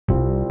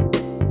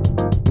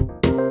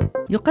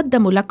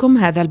يقدم لكم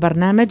هذا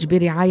البرنامج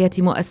برعاية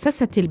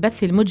مؤسسة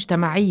البث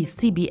المجتمعي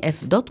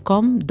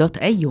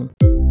cbf.com.au.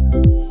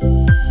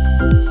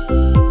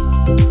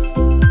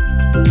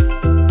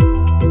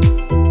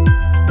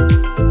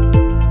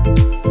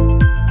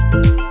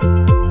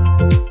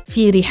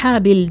 في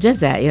رحاب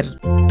الجزائر.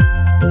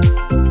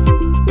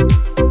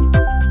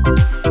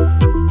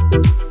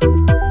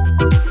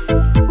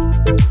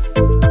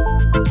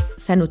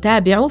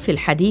 سنتابع في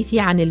الحديث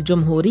عن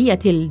الجمهورية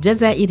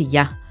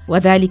الجزائرية،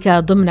 وذلك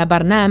ضمن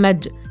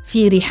برنامج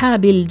في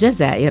رحاب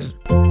الجزائر.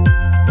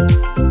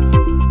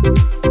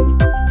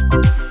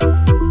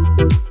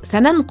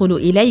 سننقل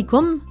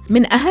إليكم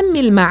من أهم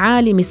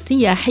المعالم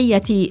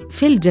السياحية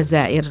في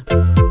الجزائر.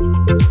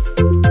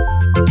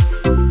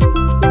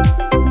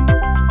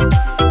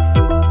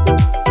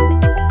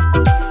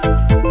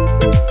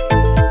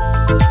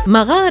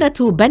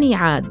 مغارة بني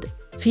عاد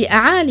في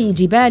أعالي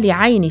جبال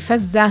عين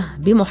فزة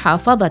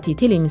بمحافظة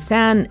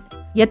تلمسان،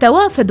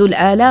 يتوافد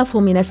الآلاف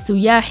من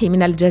السياح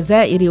من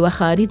الجزائر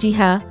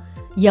وخارجها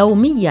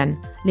يومياً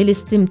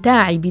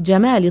للاستمتاع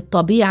بجمال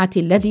الطبيعة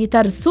الذي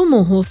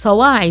ترسمه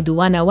صواعد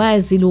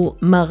ونوازل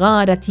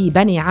مغارة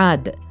بني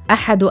عاد،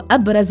 أحد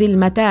أبرز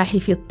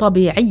المتاحف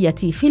الطبيعية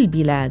في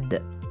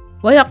البلاد.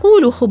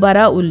 ويقول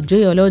خبراء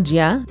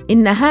الجيولوجيا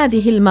إن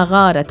هذه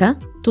المغارة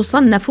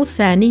تصنف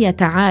الثانية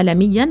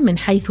عالمياً من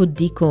حيث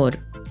الديكور،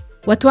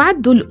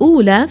 وتعد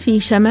الأولى في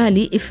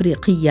شمال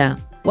إفريقيا.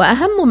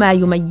 وأهم ما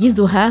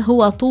يميزها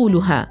هو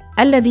طولها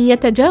الذي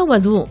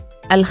يتجاوز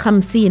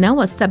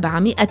 50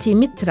 و700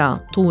 مترا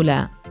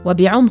طولا،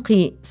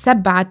 وبعمق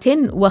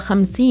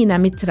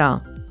 57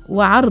 مترا،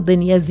 وعرض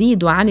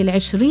يزيد عن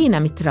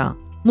 20 مترا،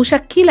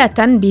 مشكلة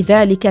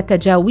بذلك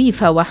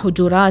تجاويف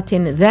وحجرات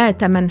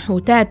ذات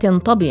منحوتات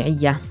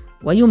طبيعية،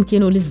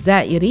 ويمكن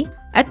للزائر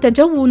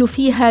التجول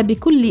فيها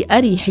بكل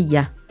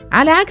أريحية،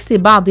 على عكس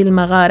بعض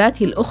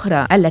المغارات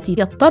الأخرى التي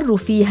يضطر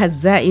فيها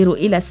الزائر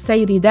إلى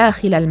السير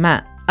داخل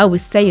الماء أو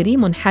السير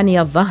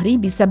منحني الظهر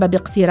بسبب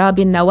اقتراب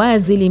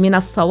النوازل من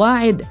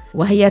الصواعد،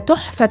 وهي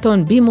تحفة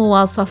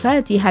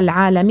بمواصفاتها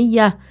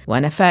العالمية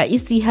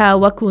ونفائسها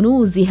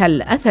وكنوزها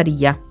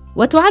الأثرية.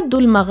 وتعد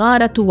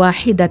المغارة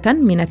واحدة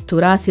من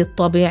التراث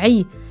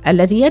الطبيعي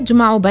الذي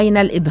يجمع بين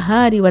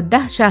الإبهار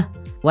والدهشة،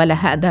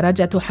 ولها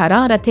درجة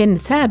حرارة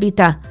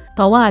ثابتة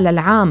طوال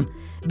العام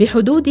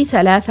بحدود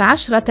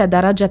 13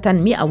 درجة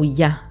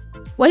مئوية.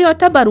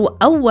 ويعتبر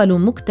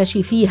أول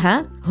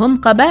مكتشفيها هم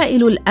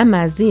قبائل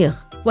الأمازيغ،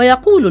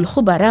 ويقول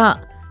الخبراء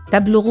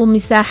تبلغ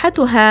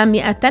مساحتها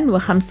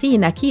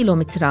 150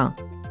 كيلومترا،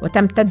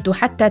 وتمتد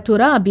حتى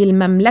تراب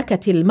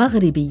المملكة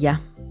المغربية.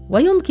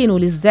 ويمكن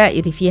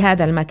للزائر في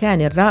هذا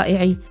المكان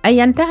الرائع أن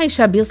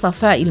ينتعش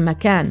بصفاء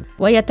المكان،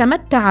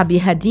 ويتمتع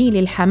بهديل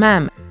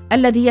الحمام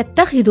الذي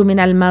يتخذ من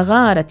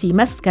المغارة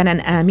مسكناً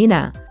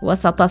آمناً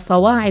وسط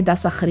صواعد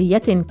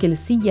صخرية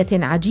كلسية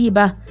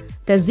عجيبة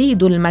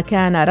تزيد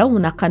المكان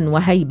رونقاً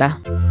وهيبة.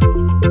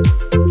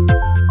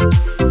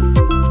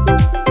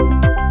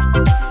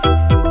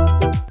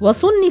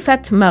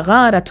 وصنفت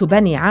مغارة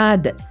بني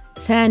عاد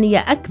ثاني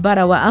أكبر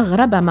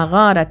وأغرب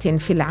مغارة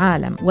في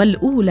العالم،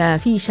 والأولى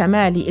في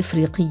شمال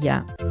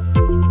إفريقيا.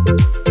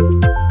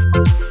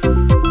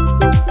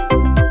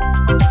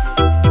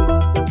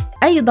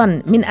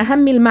 أيضاً من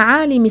أهم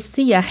المعالم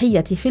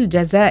السياحية في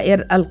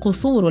الجزائر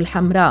القصور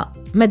الحمراء،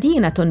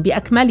 مدينة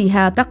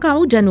بأكملها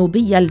تقع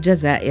جنوبي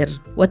الجزائر،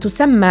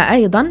 وتسمى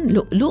أيضاً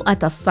لؤلؤة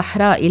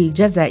الصحراء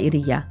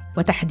الجزائرية،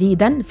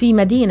 وتحديداً في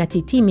مدينة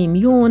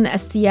تيميميون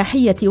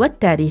السياحية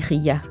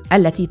والتاريخية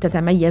التي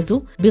تتميز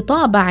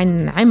بطابع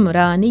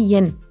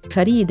عمراني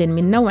فريد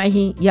من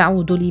نوعه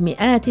يعود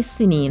لمئات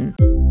السنين.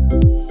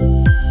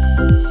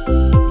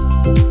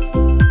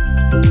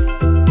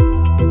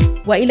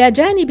 وإلى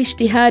جانب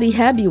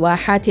اشتهارها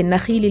بواحات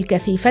النخيل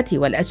الكثيفة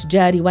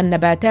والأشجار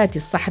والنباتات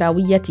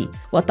الصحراوية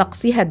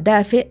وطقسها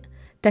الدافئ،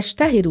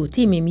 تشتهر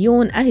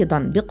تيميميون أيضاً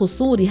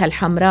بقصورها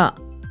الحمراء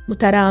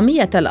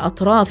مترامية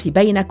الأطراف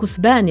بين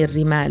كثبان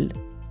الرمال،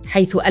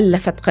 حيث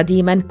ألفت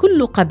قديماً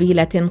كل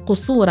قبيلة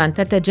قصوراً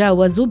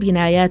تتجاوز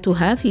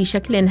بناياتها في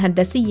شكل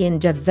هندسي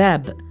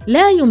جذاب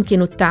لا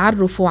يمكن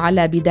التعرف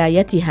على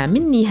بدايتها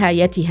من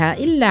نهايتها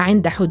إلا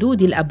عند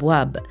حدود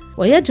الأبواب،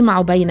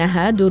 ويجمع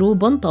بينها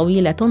دروب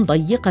طويلة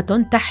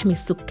ضيقة تحمي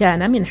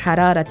السكان من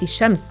حرارة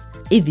الشمس،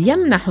 إذ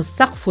يمنح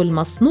السقف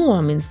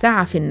المصنوع من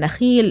سعف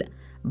النخيل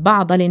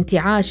بعض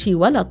الانتعاش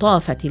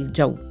ولطافة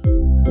الجو.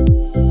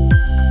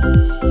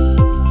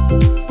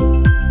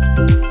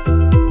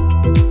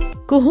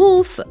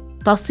 كهوف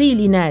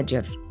تصيل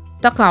ناجر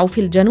تقع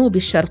في الجنوب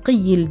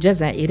الشرقي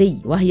الجزائري،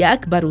 وهي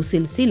أكبر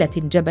سلسلة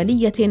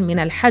جبلية من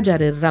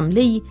الحجر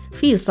الرملي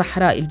في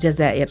صحراء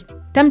الجزائر،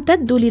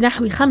 تمتد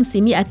لنحو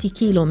 500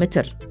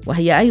 كيلومتر،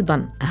 وهي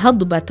أيضاً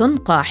هضبة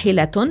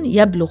قاحلة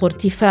يبلغ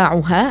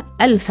ارتفاعها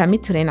 1000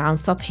 متر عن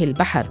سطح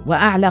البحر،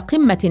 وأعلى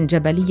قمة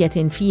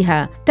جبلية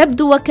فيها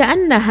تبدو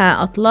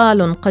وكأنها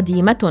أطلال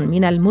قديمة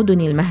من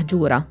المدن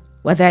المهجورة.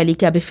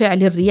 وذلك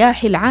بفعل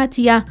الرياح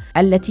العاتية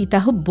التي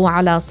تهب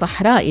على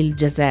صحراء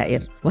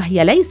الجزائر،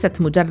 وهي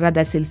ليست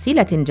مجرد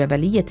سلسلة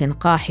جبلية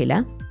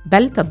قاحلة،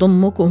 بل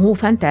تضم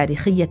كهوفاً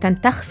تاريخية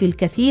تخفي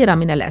الكثير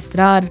من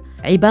الأسرار،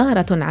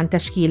 عبارة عن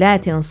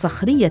تشكيلات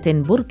صخرية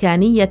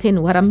بركانية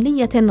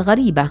ورملية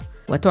غريبة،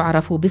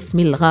 وتعرف باسم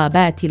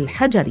الغابات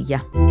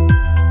الحجرية.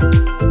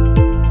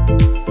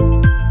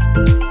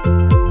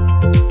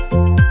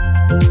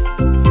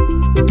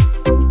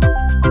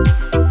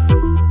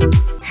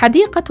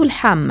 حديقة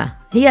الحامة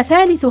هي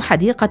ثالث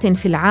حديقة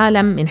في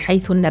العالم من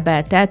حيث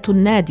النباتات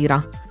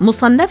النادرة،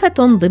 مصنفة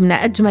ضمن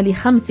أجمل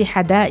 5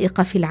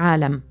 حدائق في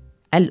العالم،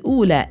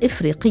 الأولى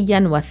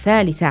إفريقياً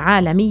والثالثة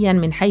عالمياً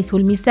من حيث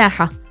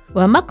المساحة،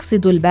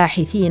 ومقصد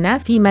الباحثين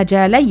في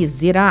مجالي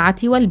الزراعة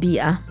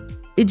والبيئة.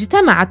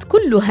 اجتمعت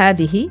كل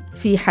هذه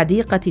في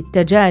حديقة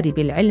التجارب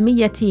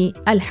العلمية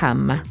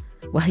الحامة،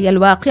 وهي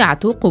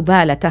الواقعة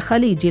قبالة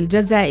خليج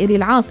الجزائر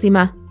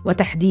العاصمة،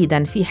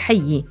 وتحديداً في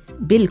حي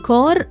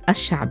بالكور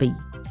الشعبي.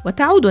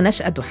 وتعود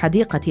نشأة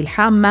حديقة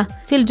الحامة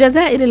في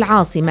الجزائر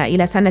العاصمة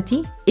إلى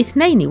سنة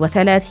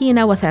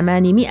 32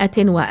 و800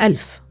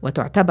 وألف،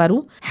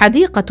 وتعتبر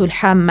حديقة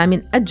الحامة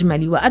من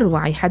أجمل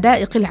وأروع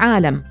حدائق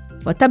العالم،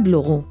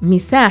 وتبلغ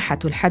مساحة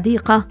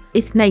الحديقة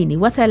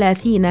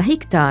 32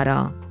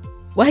 هكتاراً،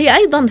 وهي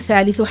أيضاً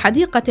ثالث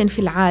حديقة في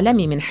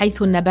العالم من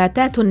حيث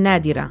النباتات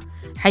النادرة،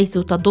 حيث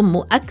تضم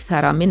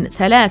أكثر من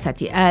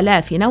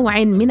 3000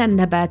 نوع من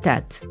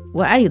النباتات،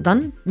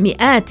 وأيضاً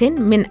مئات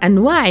من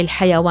أنواع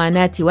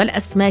الحيوانات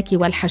والأسماك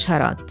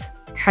والحشرات.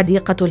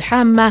 حديقة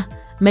الحامة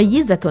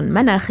ميزة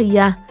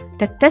مناخية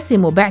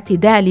تتسم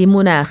باعتدال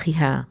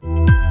مناخها.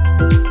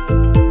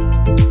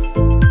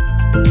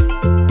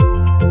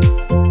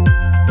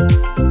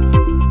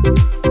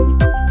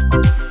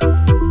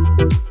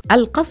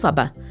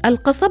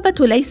 القصبة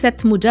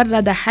ليست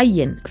مجرد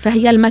حي،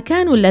 فهي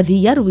المكان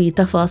الذي يروي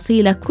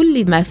تفاصيل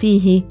كل ما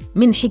فيه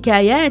من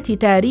حكايات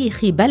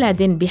تاريخ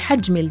بلد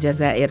بحجم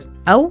الجزائر،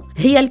 أو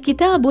هي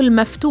الكتاب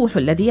المفتوح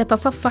الذي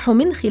يتصفح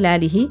من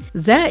خلاله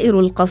زائر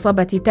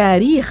القصبة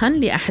تاريخاً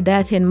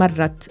لأحداث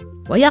مرت.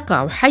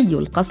 ويقع حي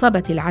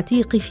القصبة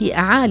العتيق في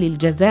أعالي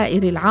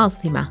الجزائر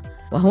العاصمة،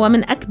 وهو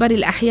من أكبر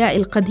الأحياء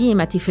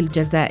القديمة في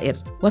الجزائر.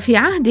 وفي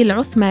عهد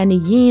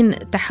العثمانيين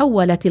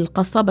تحولت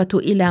القصبة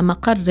إلى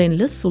مقر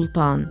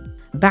للسلطان،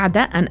 بعد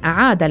أن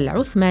أعاد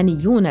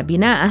العثمانيون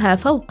بناءها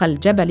فوق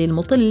الجبل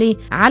المطل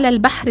على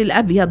البحر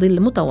الأبيض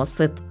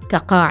المتوسط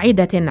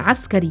كقاعدة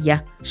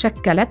عسكرية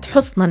شكلت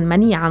حصناً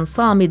منيعاً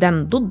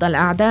صامداً ضد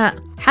الأعداء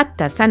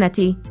حتى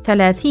سنة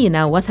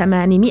 30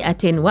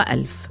 و800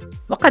 وألف.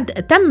 وقد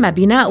تم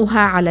بناؤها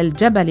على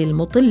الجبل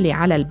المطل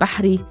على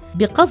البحر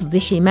بقصد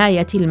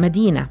حماية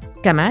المدينة،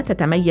 كما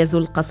تتميز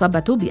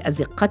القصبة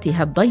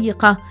بأزقتها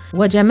الضيقة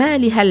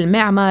وجمالها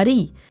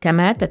المعماري،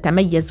 كما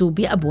تتميز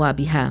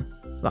بأبوابها.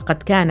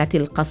 وقد كانت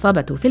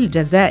القصبة في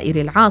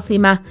الجزائر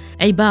العاصمة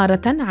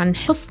عبارة عن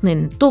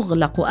حصن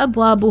تغلق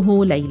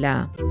أبوابه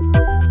ليلاً.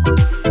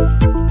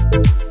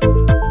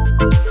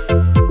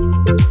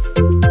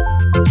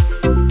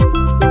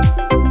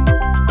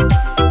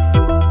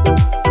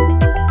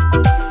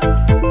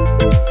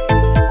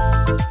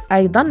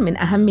 أيضاً من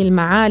أهم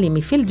المعالم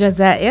في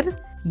الجزائر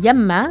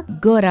يما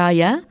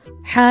غورايا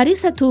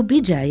حارسة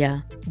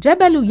بجايا.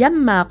 جبل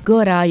يما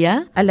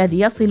غورايا الذي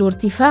يصل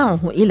ارتفاعه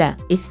إلى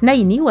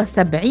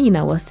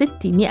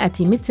 72,600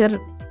 متر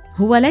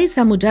هو ليس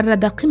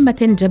مجرد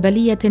قمة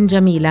جبلية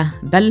جميلة،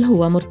 بل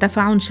هو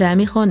مرتفع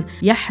شامخ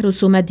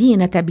يحرس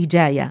مدينة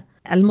بجايا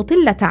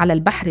المطلة على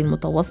البحر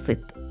المتوسط.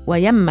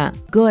 ويما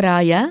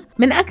غورايا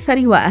من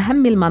أكثر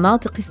وأهم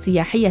المناطق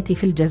السياحية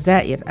في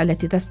الجزائر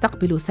التي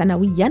تستقبل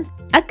سنوياً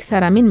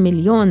أكثر من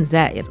 1,000,000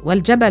 زائر،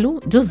 والجبل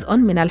جزء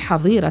من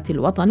الحظيرة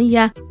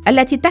الوطنية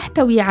التي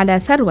تحتوي على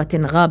ثروة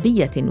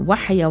غابية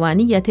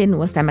وحيوانية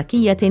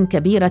وسمكية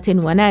كبيرة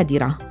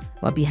ونادرة،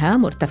 وبها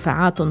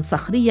مرتفعات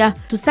صخرية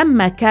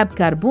تسمى كاب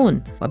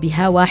كاربون،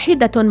 وبها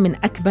واحدة من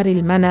أكبر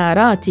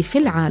المنارات في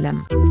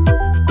العالم.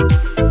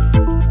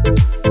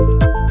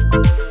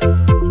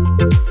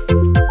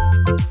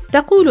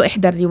 تقول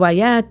إحدى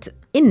الروايات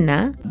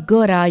إن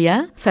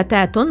غورايا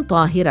فتاة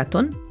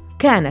طاهرة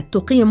كانت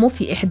تقيم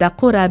في إحدى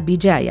قرى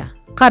بجايا،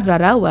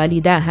 قرر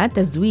والداها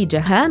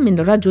تزويجها من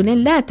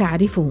رجل لا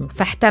تعرفه،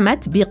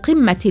 فاحتمت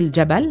بقمة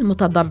الجبل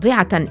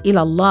متضرعة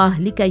إلى الله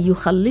لكي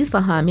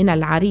يخلصها من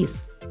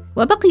العريس،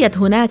 وبقيت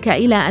هناك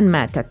إلى أن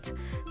ماتت،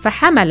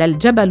 فحمل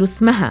الجبل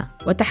اسمها،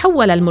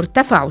 وتحول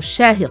المرتفع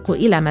الشاهق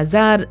إلى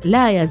مزار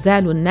لا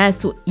يزال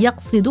الناس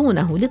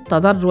يقصدونه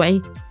للتضرع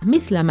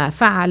مثل ما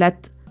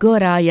فعلت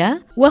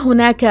غورايا.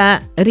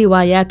 وهناك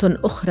روايات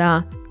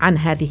أخرى عن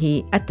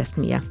هذه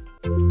التسمية.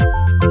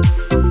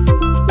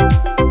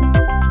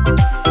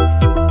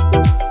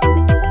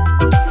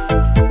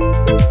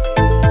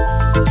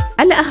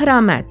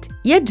 الأهرامات.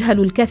 يجهل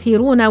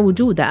الكثيرون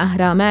وجود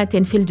أهرامات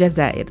في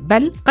الجزائر،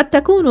 بل قد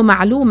تكون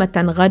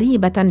معلومة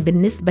غريبة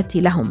بالنسبة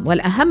لهم،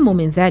 والأهم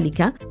من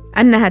ذلك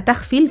أنها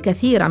تخفي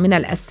الكثير من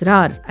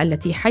الأسرار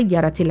التي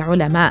حيرت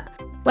العلماء.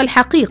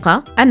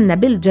 والحقيقة أن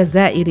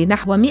بالجزائر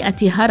نحو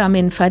 100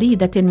 هرم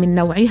فريدة من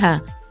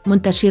نوعها،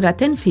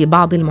 منتشرة في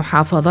بعض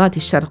المحافظات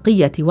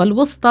الشرقية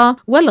والوسطى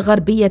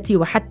والغربية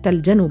وحتى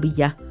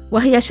الجنوبية،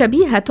 وهي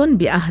شبيهة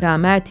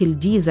بأهرامات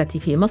الجيزة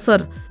في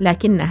مصر،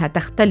 لكنها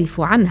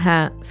تختلف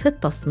عنها في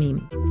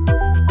التصميم.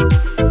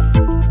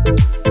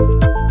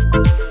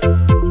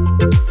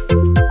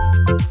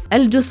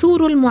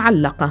 الجسور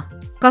المعلقة.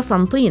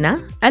 قسنطينة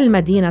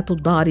المدينة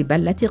الضاربة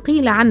التي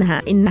قيل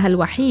عنها إنها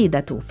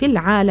الوحيدة في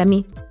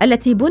العالم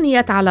التي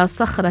بنيت على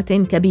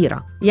صخرة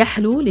كبيرة،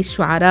 يحلو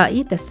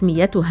للشعراء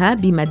تسميتها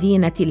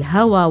بمدينة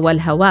الهوى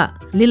والهواء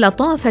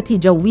للطافة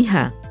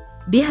جوها.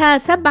 بها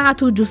 7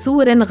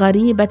 جسور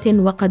غريبة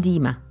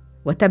وقديمة،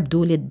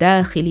 وتبدو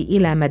للداخل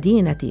إلى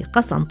مدينة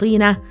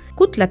قسنطينة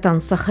كتلة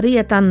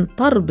صخرية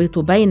تربط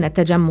بين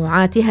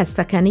تجمعاتها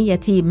السكنية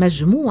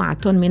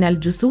مجموعة من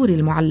الجسور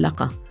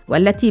المعلقة،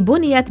 والتي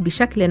بنيت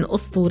بشكل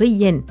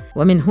أسطوري،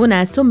 ومن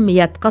هنا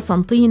سميت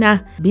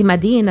قسنطينة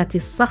بمدينة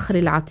الصخر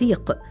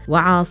العتيق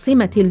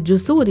وعاصمة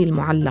الجسور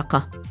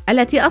المعلقة،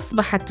 التي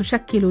أصبحت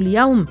تشكل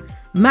اليوم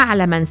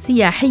معلماً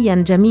سياحياً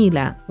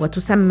جميلاً،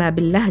 وتسمى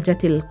باللهجة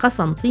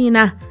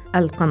القسنطينة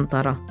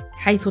القنطرة،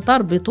 حيث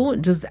تربط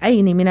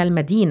جزئين من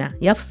المدينة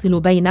يفصل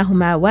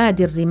بينهما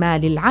وادي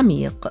الرمال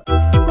العميق.